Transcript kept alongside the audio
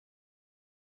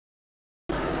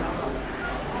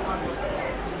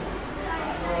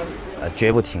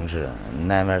绝不停止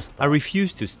 ，never I stop。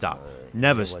 refuse to stop,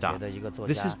 never stop.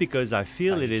 This is because I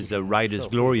feel it is a writer's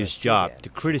glorious job to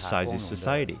criticize his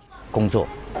society. 工作。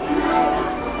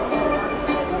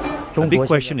 A big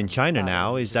question in China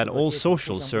now is that all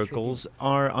social circles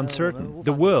are uncertain.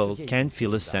 The world can't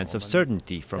feel a sense of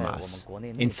certainty from us.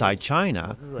 Inside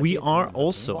China, we are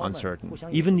also uncertain.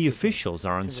 Even the officials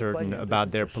are uncertain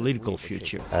about their political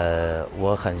future.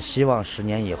 我很希望10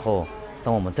年以后，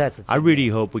当我们再次 I really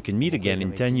hope we can meet again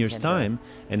in 10 years' time,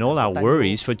 and all our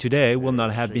worries for today will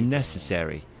not have been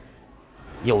necessary.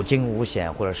 有惊无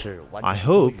险，或者是完全 I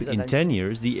hope in 10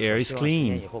 years the air is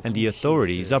clean and the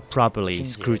authorities are properly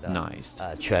scrutinized.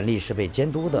 权力是被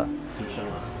监督的。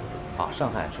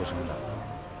上海出生的。